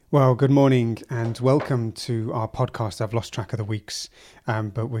Well, good morning and welcome to our podcast. I've lost track of the weeks,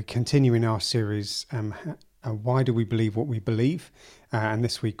 but we're continuing our series, Why Do We Believe What We Believe? And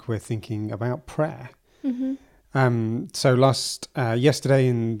this week we're thinking about prayer. Mm-hmm. So yesterday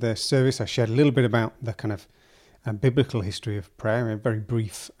in the service, I shared a little bit about the kind of biblical history of prayer in a very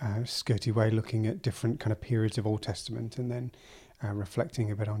brief, skirty way, looking at different kind of periods of Old Testament and then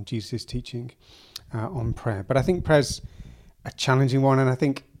reflecting a bit on Jesus' teaching on prayer. But I think prayer's a challenging one, and I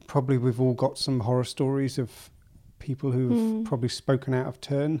think probably we've all got some horror stories of people who've probably spoken out of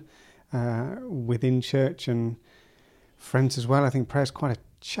turn within church and friends as well. I think prayer's quite a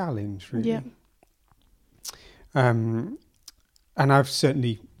challenge, really. Yeah. And I've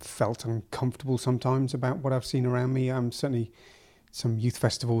certainly felt uncomfortable sometimes about what I've seen around me. Certainly some youth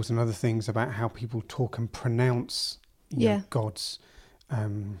festivals and other things about how people talk and pronounce God's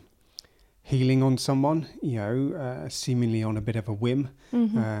healing on someone, seemingly on a bit of a whim.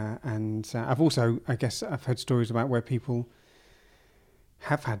 And I've also, I've heard stories about where people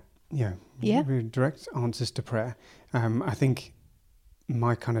have had, really direct answers to prayer. I think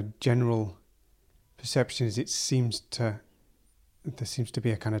my kind of general perception is there seems to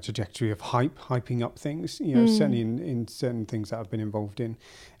be a kind of trajectory of hyping up things, certainly in certain things that I've been involved in,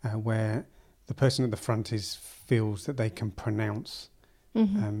 where the person at the front feels that they can pronounce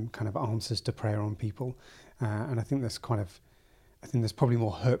kind of answers to prayer on people, and I think there's probably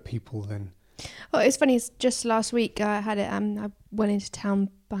more hurt people than. Oh, it's funny. It's just last week I had it. I went into town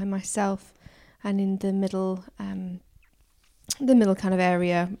by myself, and in the middle kind of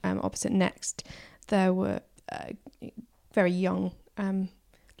area, opposite Next, there were very young,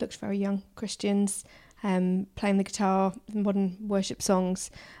 looked very young Christians, playing the guitar, modern worship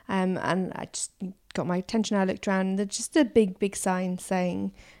songs, and I just got my attention. I looked around, and there's just a big sign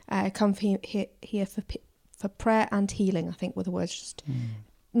saying, "Come here for prayer and healing." I think were the words.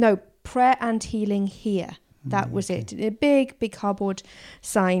 No, prayer and healing here. That was it. A big cardboard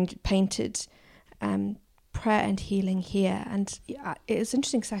sign painted, prayer and healing here. And it was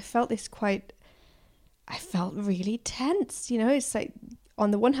interesting because I felt really tense. It's like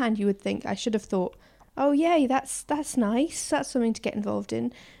on the one hand you would think I should have thought, oh yay, that's nice. That's something to get involved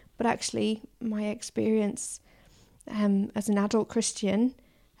in. But actually, my experience as an adult Christian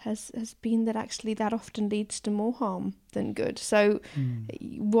has been that actually that often leads to more harm than good. So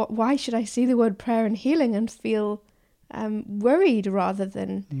why should I see the word prayer and healing and feel worried rather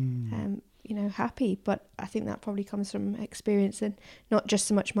than, happy? But I think that probably comes from experience, and not just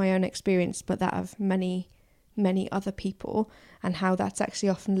so much my own experience, but that of many other people, and how that's actually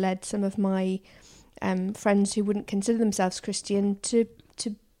often led some of my friends who wouldn't consider themselves Christian to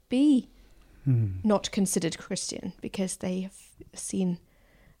be not considered Christian because they have seen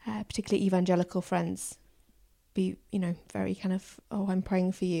particularly evangelical friends be, very kind of, oh, I'm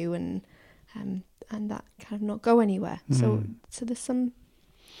praying for you, and that kind of not go anywhere. So there's some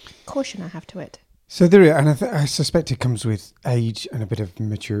caution I have to it. So there is, and I suspect it comes with age and a bit of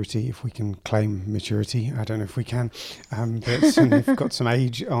maturity, if we can claim maturity. I don't know if we can, but certainly we've got some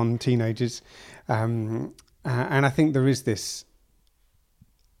age on teenagers. And I think there is this,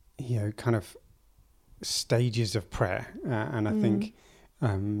 kind of stages of prayer. And I think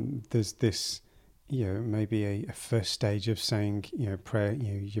there's this, maybe a first stage of saying, prayer,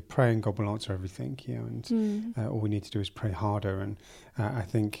 you're praying, God will answer everything, and all we need to do is pray harder. And I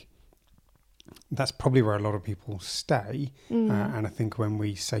think that's probably where a lot of people stay. And I think when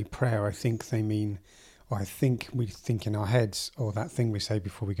we say prayer, I think they mean, or I think we think in our heads, or that thing we say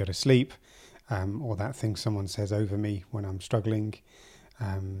before we go to sleep, or that thing someone says over me when I'm struggling.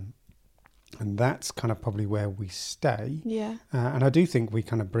 And that's kind of probably where we stay. Yeah. And I do think we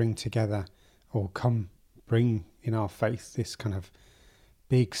kind of bring together, or bring in our faith this kind of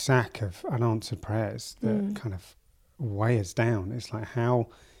big sack of unanswered prayers that kind of weigh us down. It's like, how,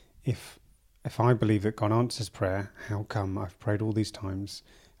 if I believe that God answers prayer, how come I've prayed all these times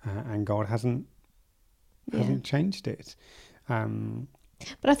and God hasn't changed it? But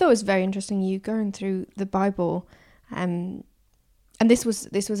I thought it was very interesting you going through the Bible, and this was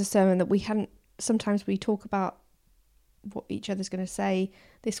a sermon that we hadn't. Sometimes we talk about what each other's going to say.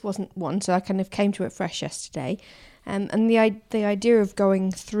 This wasn't one, so I kind of came to it fresh yesterday, and the idea of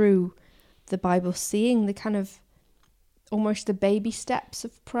going through the Bible, seeing the kind of almost the baby steps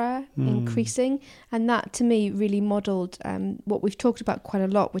of prayer increasing, and that to me really modelled what we've talked about quite a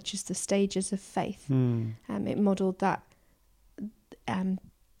lot, which is the stages of faith. It modelled that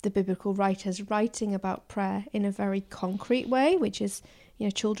the biblical writers writing about prayer in a very concrete way, which is,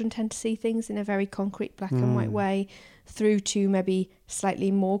 children tend to see things in a very concrete black and white way, through to maybe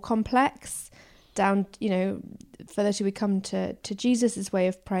slightly more complex, down, for those who come to Jesus's way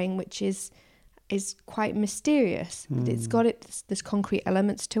of praying, which is quite mysterious. It's got there's concrete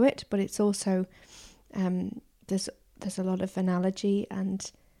elements to it, but it's also there's a lot of analogy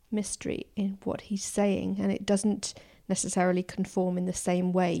and mystery in what he's saying, and it doesn't necessarily conform in the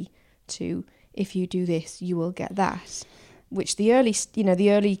same way to, if you do this, you will get that, which the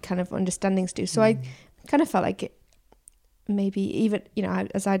early kind of understandings do. So I kind of felt like it, maybe even,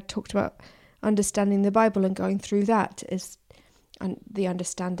 as I talked about understanding the Bible and going through that, and the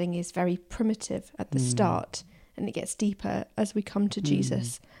understanding is very primitive at the start, and it gets deeper as we come to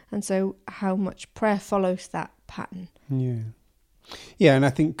Jesus. And so how much prayer follows that pattern. Yeah, and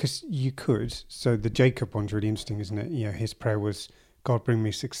I think because you could, so the Jacob one's really interesting, isn't it? His prayer was, God, bring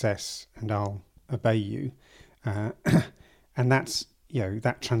me success and I'll obey you. And that's,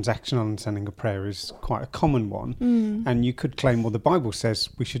 that transactional understanding of prayer is quite a common one. And you could claim, well, the Bible says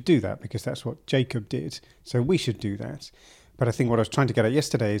we should do that because that's what Jacob did, so we should do that. But I think what I was trying to get at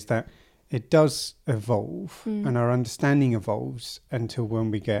yesterday is that it does evolve, and our understanding evolves until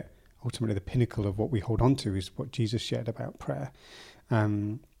when we get ultimately the pinnacle of what we hold on to is what Jesus shared about prayer.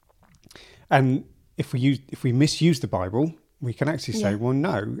 And if we misuse the Bible, we can actually say, well,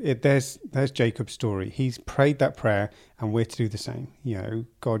 no, there's Jacob's story. He's prayed that prayer, and we're to do the same.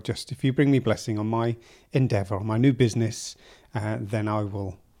 God, just if you bring me blessing on my endeavour, on my new business, then I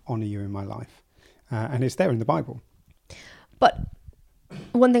will honour you in my life. And it's there in the Bible. But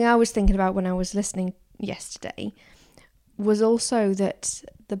one thing I was thinking about when I was listening yesterday was also that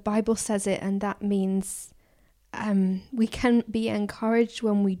the Bible says it, and that means we can be encouraged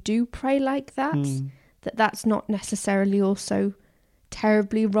when we do pray like that, that's not necessarily also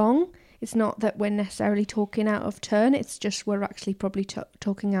terribly wrong. It's not that we're necessarily talking out of turn, it's just we're actually probably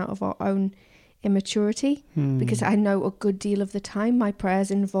talking out of our own immaturity, because I know a good deal of the time my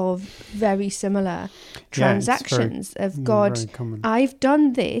prayers involve very similar transactions of God, I've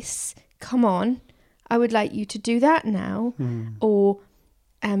done this, come on, I would like you to do that now, or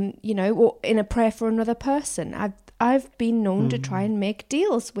or in a prayer for another person. I've been known to try and make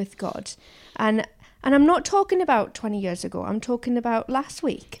deals with God, and I'm not talking about 20 years ago, I'm talking about last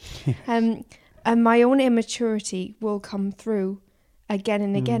week. And my own immaturity will come through again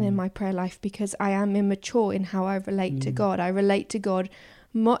and again in my prayer life, because I am immature in how I relate to God. I relate to God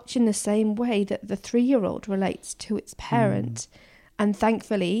much in the same way that the 3-year-old relates to its parent. And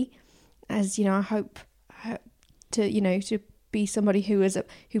thankfully, as I hope to be somebody who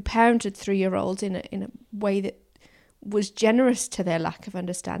parented 3-year-olds in a way that was generous to their lack of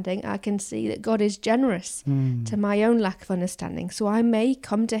understanding, I can see that God is generous to my own lack of understanding. So I may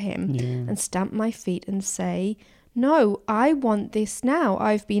come to him and stamp my feet and say, no, I want this now.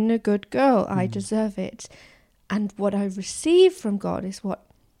 I've been a good girl. I deserve it. And what I receive from God is what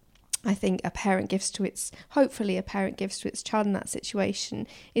I think hopefully a parent gives to its child in that situation,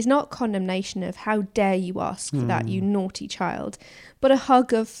 is not condemnation of how dare you ask for that, you naughty child, but a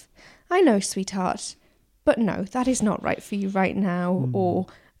hug of, I know, sweetheart, but no, that is not right for you right now, or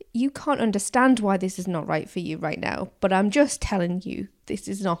you can't understand why this is not right for you right now, but I'm just telling you this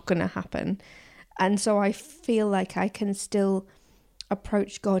is not going to happen. And so I feel like I can still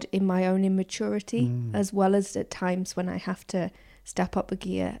approach God in my own immaturity, as well as at times when I have to step up a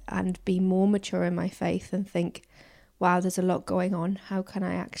gear and be more mature in my faith and think, wow, there's a lot going on. How can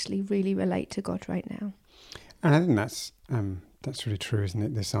I actually really relate to God right now? And I think that's really true, isn't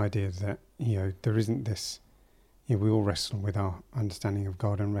it? This idea that, there isn't this, we all wrestle with our understanding of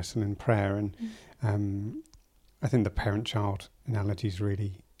God and wrestle in prayer. And I think the parent-child analogy is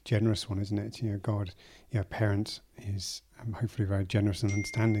really generous one, isn't it? God, parent is hopefully very generous and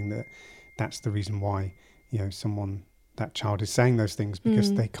understanding that that's the reason why, that child is saying those things,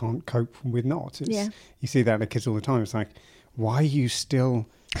 because they can't cope with not. You see that in kids all the time. It's like, why are you still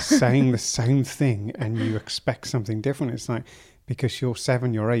saying the same thing and you expect something different? It's like, because you're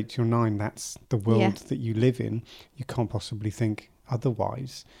 7, you're 8, you're 9, that's the world that you live in. You can't possibly think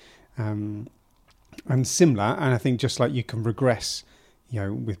otherwise. And similar, and I think just like you can regress,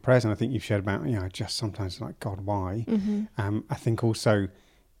 with prayers, and I think you've shared about, just sometimes like, God, why? I think also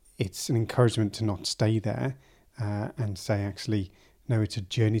it's an encouragement to not stay there and say, actually, no, it's a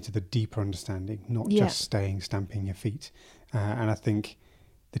journey to the deeper understanding, not just stamping your feet. And I think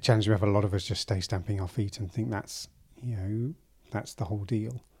the challenge we have, a lot of us just stay stamping our feet and think that's the whole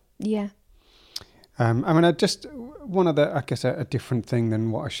deal. Yeah. I just one other, I guess, a different thing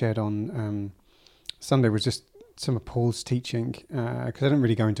than what I shared on Sunday was just some of Paul's teaching, because I didn't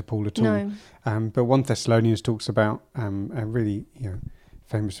really go into Paul at all. But 1 Thessalonians talks about a really,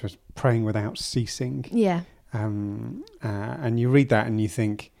 famous for praying without ceasing. Yeah. And you read that and you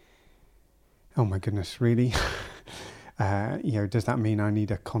think, oh my goodness, really? Does that mean I need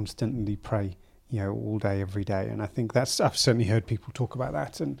to constantly pray, all day, every day? And I think I've certainly heard people talk about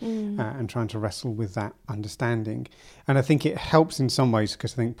that and trying to wrestle with that understanding. And I think it helps in some ways,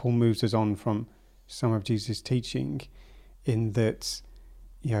 because I think Paul moves us on from some of Jesus' teaching in that,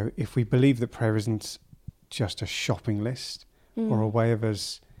 if we believe that prayer isn't just a shopping list or a way of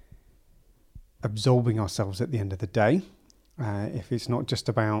us absorbing ourselves at the end of the day, if it's not just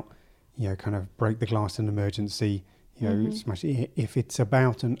about, kind of break the glass in emergency, if it's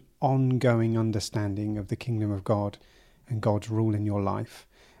about an ongoing understanding of the kingdom of God and God's rule in your life,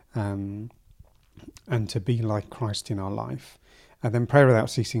 and to be like Christ in our life, and then prayer without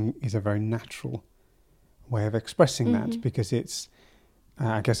ceasing is a very natural way of expressing that, because it's,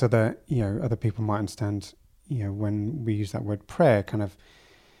 I guess other people might understand, when we use that word prayer, kind of,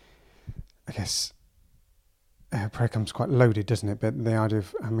 I guess, prayer comes quite loaded, doesn't it? But the idea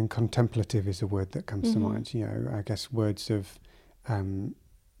of, contemplative is a word that comes to mind. I guess words of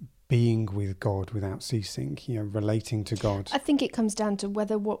being with God without ceasing, relating to God. I think it comes down to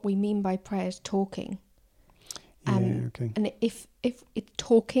whether what we mean by prayer is talking. Okay. And if it's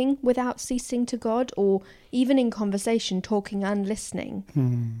talking without ceasing to God, or even in conversation, talking and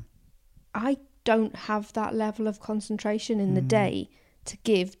listening, I don't have that level of concentration in the day to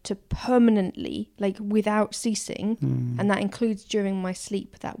give to permanently, like without ceasing, and that includes during my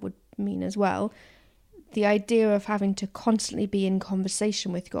sleep. That would mean as well the idea of having to constantly be in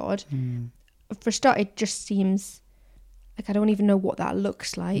conversation with God. For a start, it just seems like I don't even know what that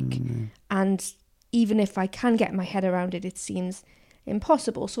looks like, and even if I can get my head around it, it seems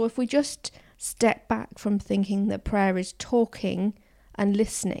impossible. So if we just step back from thinking that prayer is talking and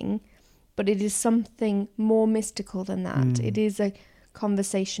listening, but it is something more mystical than that. It is a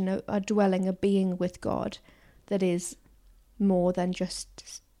conversation, a dwelling, a being with God that is more than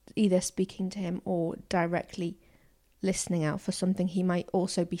just either speaking to him or directly listening out for something he might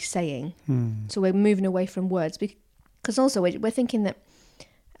also be saying. So we're moving away from words, because also we're thinking that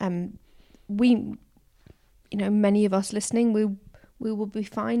many of us listening, we will be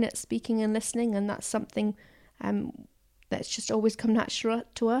fine at speaking and listening, and that's something that's just always come natural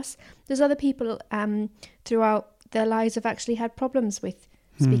to us. There's other people throughout their lives have actually had problems with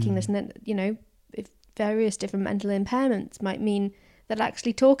speaking this, and if various different mental impairments might mean that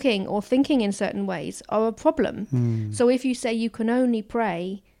actually talking or thinking in certain ways are a problem. So if you say you can only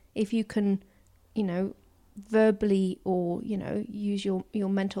pray if you can, verbally or use your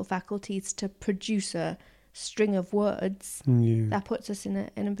mental faculties to produce a string of words, that puts us in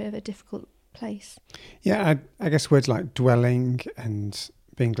a bit of a difficult place. I guess words like dwelling and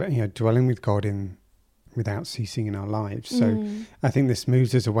being, dwelling with God without ceasing in our lives. So I think this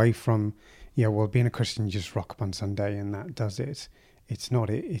moves us away from, being a Christian, you just rock up on Sunday and that does it. It's not.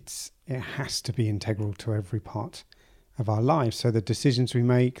 It has to be integral to every part of our lives. So the decisions we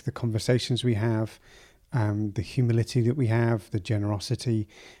make, the conversations we have, the humility that we have, the generosity,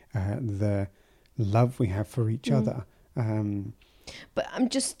 the love we have for each other. But I'm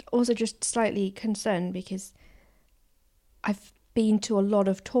just slightly concerned, because I've been to a lot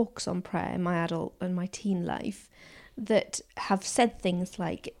of talks on prayer in my adult and my teen life that have said things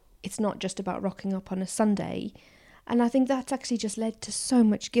like, it's not just about rocking up on a Sunday. And I think that's actually just led to so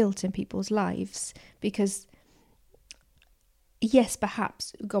much guilt in people's lives, because yes,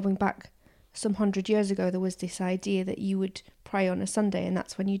 perhaps going back some 100 years ago, there was this idea that you would pray on a Sunday and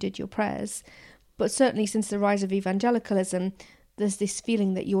that's when you did your prayers. But certainly since the rise of evangelicalism, there's this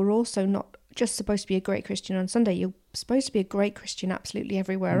feeling that you're also not just supposed to be a great Christian on Sunday, you're supposed to be a great Christian absolutely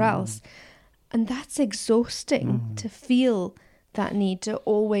everywhere else. And that's exhausting, to feel that need to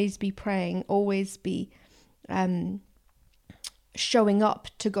always be praying, always be showing up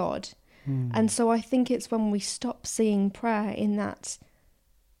to God. And so I think it's when we stop seeing prayer in that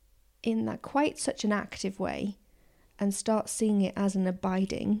quite such an active way and start seeing it as an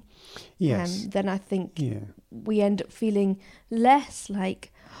abiding, then I think we end up feeling less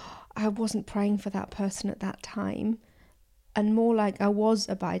like, I wasn't praying for that person at that time, and more like I was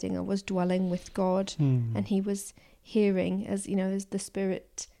abiding, I was dwelling with God, and he was hearing, as as the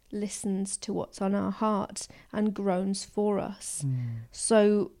Spirit listens to what's on our heart and groans for us.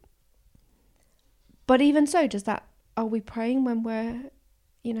 So, but even so, are we praying when we're,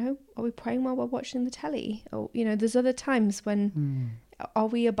 are we praying while we're watching the telly? Or, there's other times when, are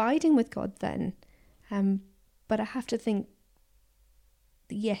we abiding with God then? But I have to think,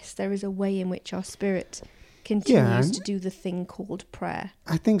 yes, there is a way in which our spirit continues to do the thing called prayer.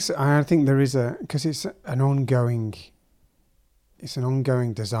 I think so. I think there is because it's an ongoing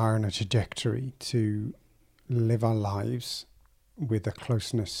desire and a trajectory to live our lives with a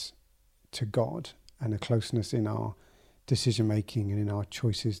closeness to God and a closeness in our decision making and in our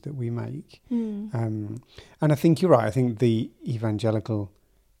choices that we make. And I think you're right. I think the evangelical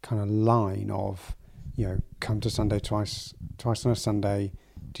kind of line of, come to Sunday twice on a Sunday,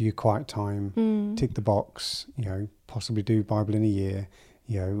 do your quiet time, tick the box, possibly do Bible in a year,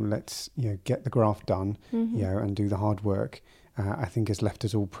 let's, get the graft done, and do the hard work. I think has left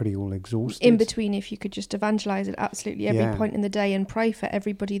us all exhausted. In between, if you could just evangelize at absolutely every point in the day and pray for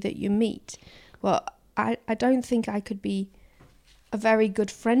everybody that you meet. Well, I don't think I could be a very good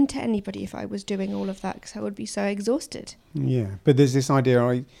friend to anybody if I was doing all of that, because I would be so exhausted. Yeah, but there's this idea,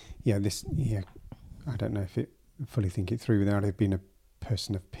 I don't know if it fully think it through without it being a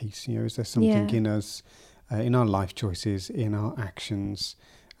person of peace. Is there something in us, in our life choices, in our actions,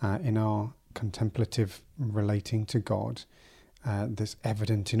 in our contemplative relating to God, that's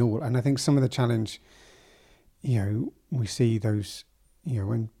evident in all? And I think some of the challenge, we see those,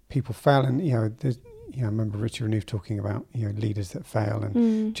 when people fail, and there's, I remember Richard Renouf talking about leaders that fail,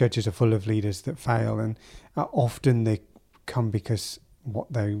 and churches are full of leaders that fail, and often they come because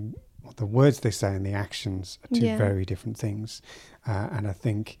what the words they say and the actions are two very different things. And I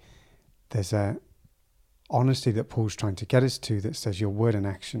think there's a honesty that Paul's trying to get us to that says your word and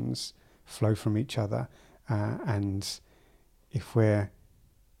actions flow from each other, and if we're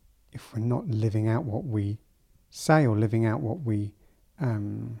not living out what we say, or living out what we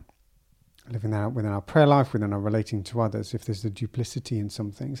living that out within our prayer life, within our relating to others, if there's a duplicity in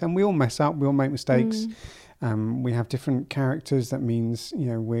some things, and we all mess up, we all make mistakes, we have different characters, that means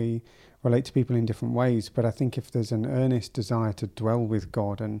we relate to people in different ways, but I think if there's an earnest desire to dwell with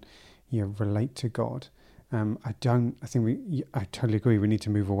God and relate to God, I totally agree, we need to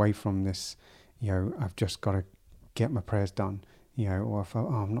move away from this, I've just got to get my prayers done, or if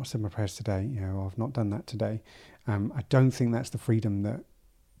I've not said my prayers today, or I've not done that today. I don't think that's the freedom that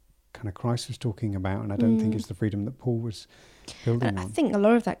kind of Christ was talking about, and I don't think it's the freedom that Paul was building on. I think a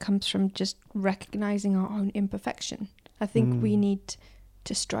lot of that comes from just recognizing our own imperfection. I think we need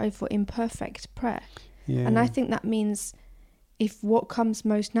to strive for imperfect prayer. And I think that means if what comes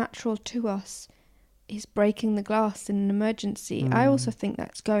most natural to us is breaking the glass in an emergency, I also think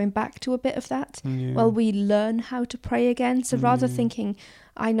that's going back to a bit of that while we learn how to pray again. So rather thinking,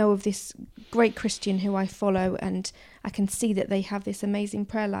 I know of this great Christian who I follow and I can see that they have this amazing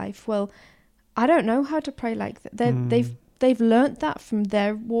prayer life. Well, I don't know how to pray like that. They've learnt that from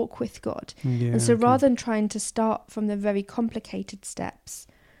their walk with God. And so rather than trying to start from the very complicated steps,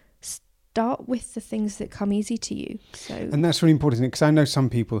 start with the things that come easy to you. And that's really important, because I know some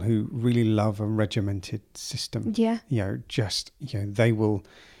people who really love a regimented system. They will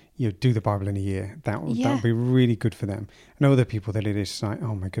do the Bible in a year. That would be really good for them. And other people that it is like,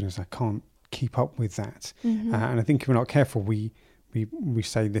 oh my goodness, I can't keep up with that. And I think if we're not careful, we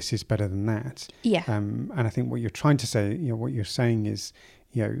say this is better than that. And I think what you're trying to say, what you're saying is,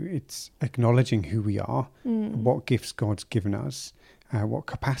 it's acknowledging who we are, what gifts God's given us, what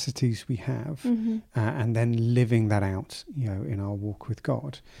capacities we have, and then living that out, in our walk with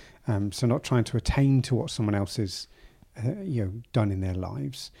God. So not trying to attain to what someone else has, done in their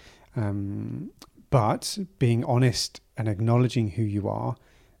lives, but being honest and acknowledging who you are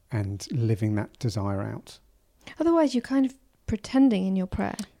and living that desire out. Otherwise, you're kind of pretending in your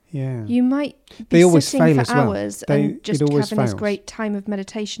prayer. Yeah. You might be sitting for hours and just having this great time of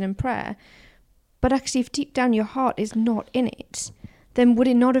meditation and prayer, but actually if deep down your heart is not in it, then would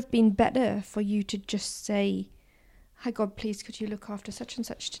it not have been better for you to just say, hi God, please could you look after such and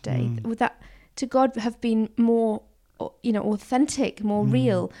such today? Would that to God have been more, authentic, more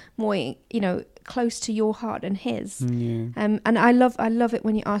real, more, close to your heart and his? And I love it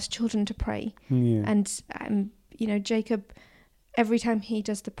when you ask children to pray. And Jacob, every time he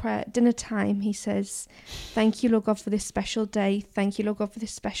does the prayer at dinner time, he says, thank you, Lord God, for this special day. Thank you, Lord God, for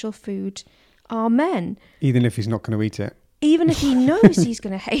this special food. Amen. Even if he's not going to eat it. Even if he knows he's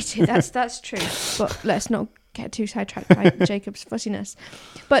going to hate it. That's true. But let's not get too sidetracked by Jacob's fussiness.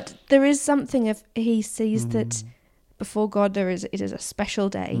 But there is something of, he sees that before God it is a special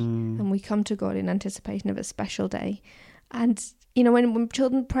day, and we come to God in anticipation of a special day. And, when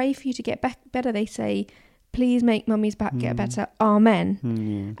children pray for you to get better, they say, please make mummy's back get better.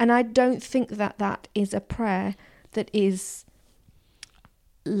 Amen. And I don't think that is a prayer that is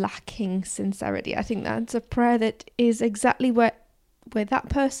lacking sincerity. I think that's a prayer that is exactly where that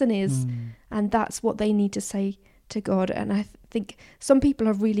person is, and that's what they need to say to God. And I think some people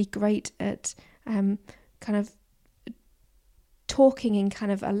are really great at kind of talking in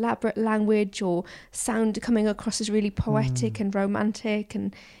kind of elaborate language or sound coming across as really poetic and romantic,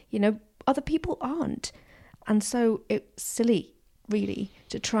 and other people aren't. And so it's silly really,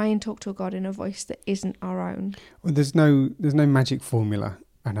 to try and talk to God in a voice that isn't our own. Well, there's no magic formula,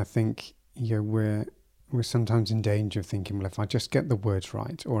 and I think we're sometimes in danger of thinking, well, if I just get the words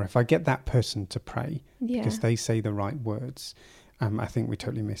right, or if I get that person to pray because they say the right words, I think we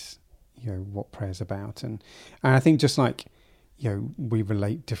totally miss what prayer's about. And I think just like we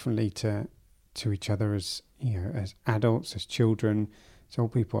relate differently to each other as as adults, as children, as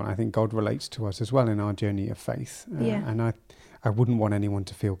old people. I think God relates to us as well in our journey of faith. And I wouldn't want anyone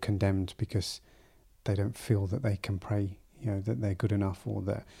to feel condemned because they don't feel that they can pray, that they're good enough, or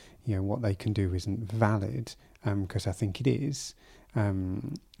that what they can do isn't valid. Because I think it is.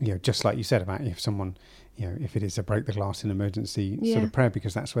 Just like you said about if someone, if it is a break the glass in emergency sort of prayer,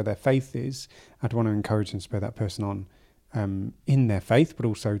 because that's where their faith is, I'd want to encourage and spur that person on in their faith, but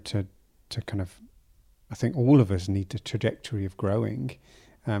also to kind of, I think all of us need the trajectory of growing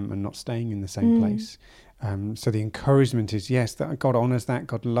and not staying in the same place. So the encouragement is, yes, that God honours that.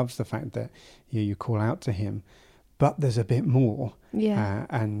 God loves the fact that you call out to him, but there's a bit more.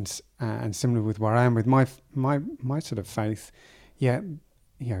 And similar with where I am with my sort of faith,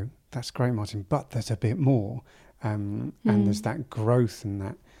 that's great, Martin, but there's a bit more. And there's that growth and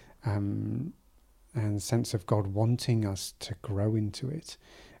that and sense of God wanting us to grow into it,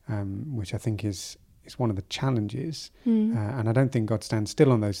 which I think is one of the challenges. And I don't think God stands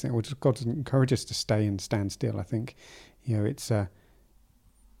still on those things. Or God doesn't encourage us to stay and stand still. I think, it's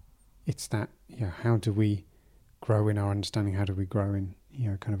that, how do we grow in our understanding? How do we grow in,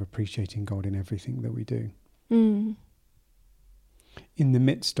 kind of appreciating God in everything that we do? In the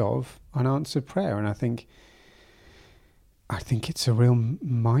midst of unanswered prayer. And I think it's a real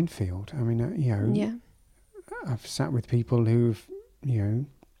minefield. I mean, I've sat with people who've,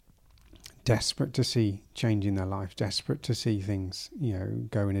 desperate to see change in their life, desperate to see things,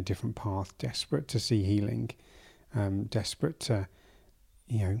 go in a different path, desperate to see healing, desperate to,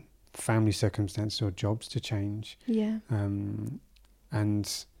 family circumstances or jobs to change.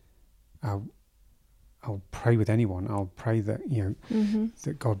 And I'll pray with anyone. I'll pray that,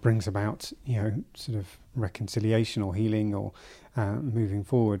 that God brings about, sort of reconciliation or healing or moving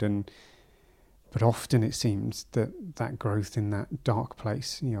forward. But often it seems that growth in that dark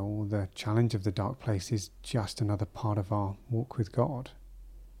place, or the challenge of the dark place, is just another part of our walk with God.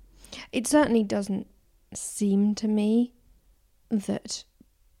 It certainly doesn't seem to me that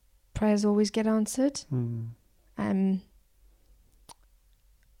prayers always get answered. And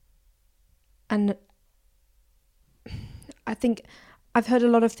I think I've heard a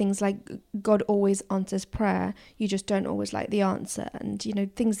lot of things like God always answers prayer, you just don't always like the answer, and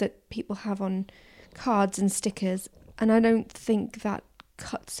things that people have on cards and stickers, and I don't think that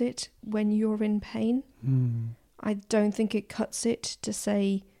cuts it when you're in pain. I don't think it cuts it to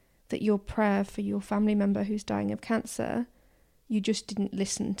say that your prayer for your family member who's dying of cancer, you just didn't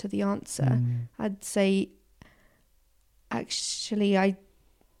listen to the answer. I'd say actually I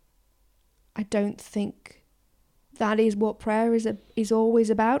don't think that is what prayer is always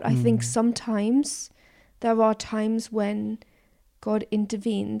about. I think sometimes there are times when God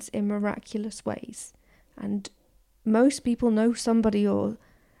intervenes in miraculous ways, and most people know somebody or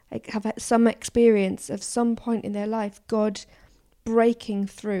have had some experience of some point in their life God breaking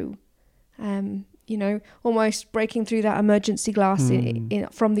through, almost breaking through that emergency glass in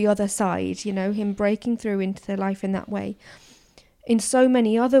from the other side, him breaking through into their life in that way. In so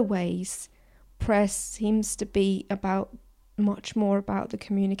many other ways, prayer seems to be much more about the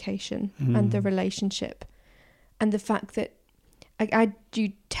communication and the relationship, and the fact that I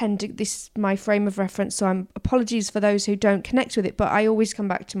do tend to, this is my frame of reference, so I'm apologies for those who don't connect with it, but I always come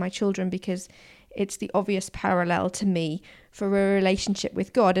back to my children because it's the obvious parallel to me for a relationship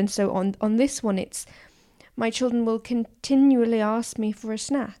with God. And so on this one, it's my children will continually ask me for a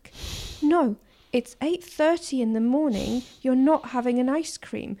snack. No, it's 8:30 in the morning, you're not having an ice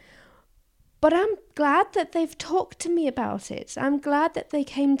cream. But I'm glad that they've talked to me about it. I'm glad that they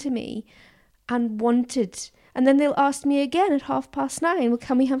came to me and wanted. And then they'll ask me again at 9:30, well,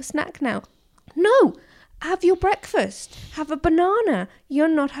 can we have a snack now? No, have your breakfast. Have a banana. You're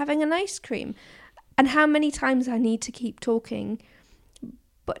not having an ice cream. And how many times I need to keep talking.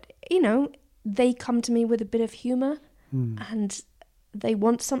 But, they come to me with a bit of humour and they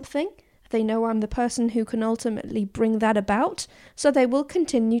want something. They know I'm the person who can ultimately bring that about, so they will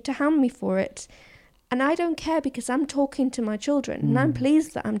continue to hound me for it. And I don't care because I'm talking to my children, and I'm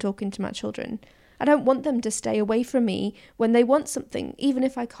pleased that I'm talking to my children. I don't want them to stay away from me when they want something, even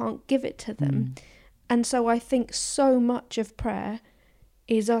if I can't give it to them. And so I think so much of prayer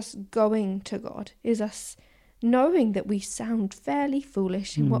is us going to God, is us knowing that we sound fairly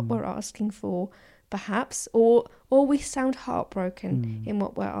foolish in what we're asking for, perhaps, or we sound heartbroken in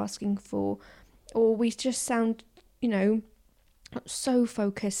what we're asking for, or we just sound, so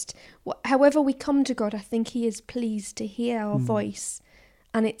focused. However we come to God, I think he is pleased to hear our voice,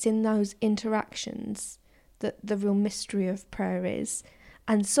 and it's in those interactions that the real mystery of prayer is.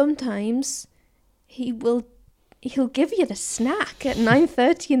 And sometimes he'll give you the snack at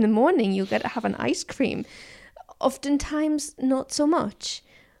 9:30 in the morning. You'll get to have an ice cream. Oftentimes not so much,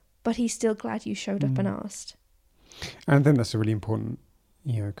 but he's still glad you showed up and asked. And I think that's a really important,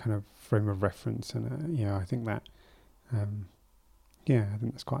 kind of frame of reference. And, I think that, I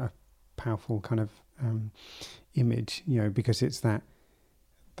think that's quite a powerful kind of image, because it's that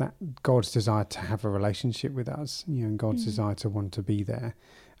God's desire to have a relationship with us, and God's desire to want to be there.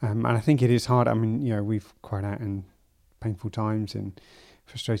 And I think it is hard. I mean, we've cried out in painful times and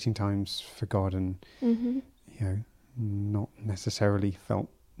frustrating times for God, and, not necessarily felt,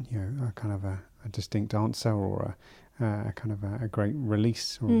 a kind of a distinct answer or a kind of a great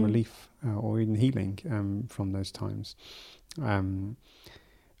release or relief or even healing from those times.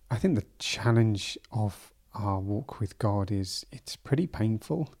 I think the challenge of our walk with God is it's pretty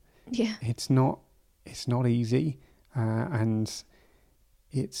painful. Yeah. It's not easy. And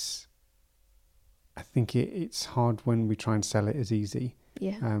I think it's hard when we try and sell it as easy.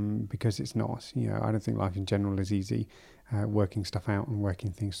 Yeah. Because it's not, I don't think life in general is easy, working stuff out and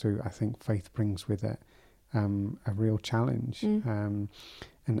working things through. I think faith brings with it a real challenge, and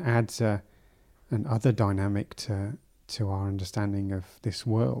adds an other dynamic to our understanding of this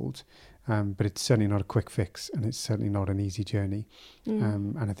world. But it's certainly not a quick fix, and it's certainly not an easy journey.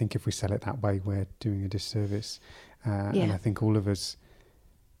 And I think if we sell it that way, we're doing a disservice. And I think all of us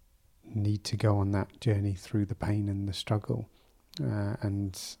need to go on that journey through the pain and the struggle,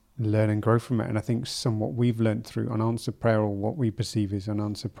 and learn and grow from it. And I think somewhat we've learned through unanswered prayer, or what we perceive as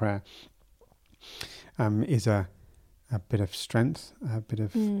unanswered prayer, is a bit of strength, a bit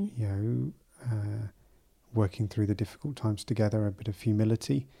of working through the difficult times together, a bit of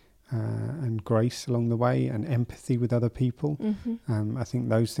humility and grace along the way, and empathy with other people. I think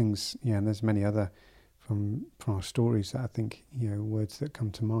those things, and there's many other from our stories that I think, words that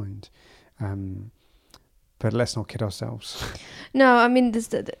come to mind. But let's not kid ourselves. No, I mean,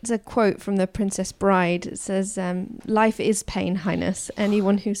 there's a quote from The Princess Bride. It says, "Life is pain, Highness.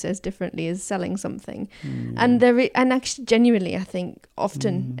 Anyone who says differently is selling something." And and actually, genuinely, I think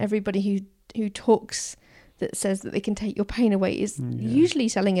often everybody who talks that says that they can take your pain away is usually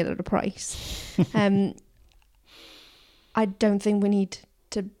selling it at a price. I don't think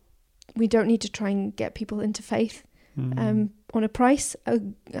we don't need to try and get people into faith on a price.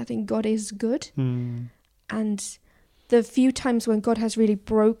 I think God is good. And the few times when God has really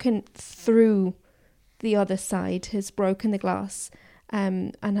broken through the other side, has broken the glass,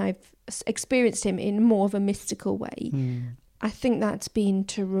 and I've experienced him in more of a mystical way, I think that's been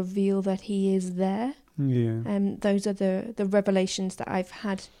to reveal that he is there. Those are the revelations that I've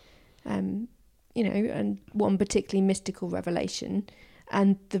had, and one particularly mystical revelation.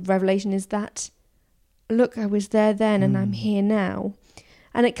 And the revelation is that, look, I was there then and I'm here now.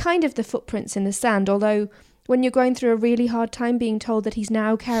 And it kind of the footprints in the sand, although when you're going through a really hard time being told that he's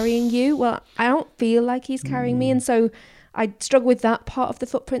now carrying you, well, I don't feel like he's carrying me. And so I struggle with that part of the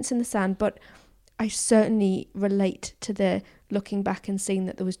footprints in the sand, but I certainly relate to the looking back and seeing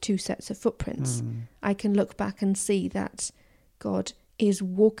that there was two sets of footprints. I can look back and see that God is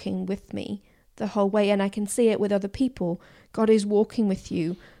walking with me the whole way, and I can see it with other people. God is walking with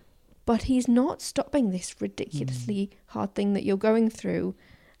you, but he's not stopping this ridiculously hard thing that you're going through.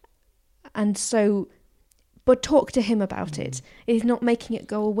 And so, but talk to him about it. He's not making it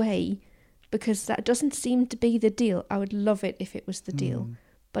go away, because that doesn't seem to be the deal. I would love it if it was the deal,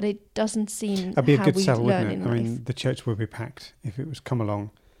 but it doesn't seem That'd be how a good we sell, learn wouldn't in it? I life. mean, the church will be packed if it was come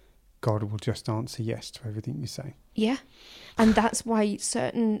along. God will just answer yes to everything you say. Yeah, and that's why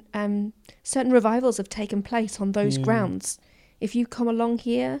certain revivals have taken place on those grounds. If you come along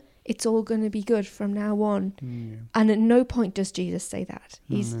here, it's all going to be good from now on. And at no point does Jesus say that.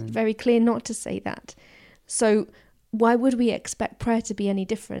 He's very clear not to say that. So why would we expect prayer to be any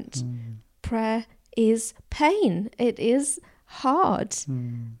different? Prayer is pain. It is hard.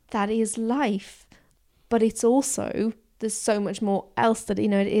 That is life. But it's also, there's so much more else that,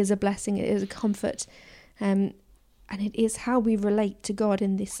 it is a blessing, it is a comfort. And it is how we relate to God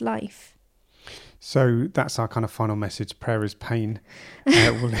in this life. So that's our kind of final message. Prayer is pain.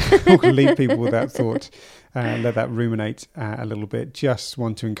 We'll leave people with that thought, let that ruminate a little bit. Just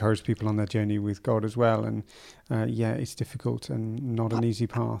want to encourage people on their journey with God as well. And it's difficult and not an easy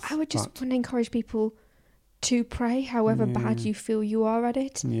path. I would just want to encourage people, to pray, however bad you feel you are at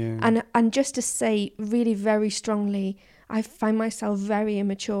it. Yeah. And just to say really very strongly, I find myself very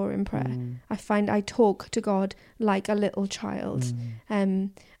immature in prayer. I find I talk to God like a little child.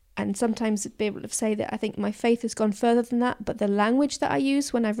 And sometimes be able to say that I think my faith has gone further than that, but the language that I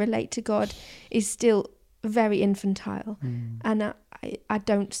use when I relate to God is still very infantile. And I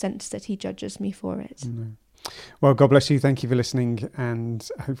don't sense that he judges me for it. No. Well, God bless you. Thank you for listening, and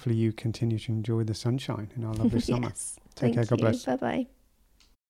hopefully you continue to enjoy the sunshine in our lovely summer. Yes. Take care. God bless. Bye-bye.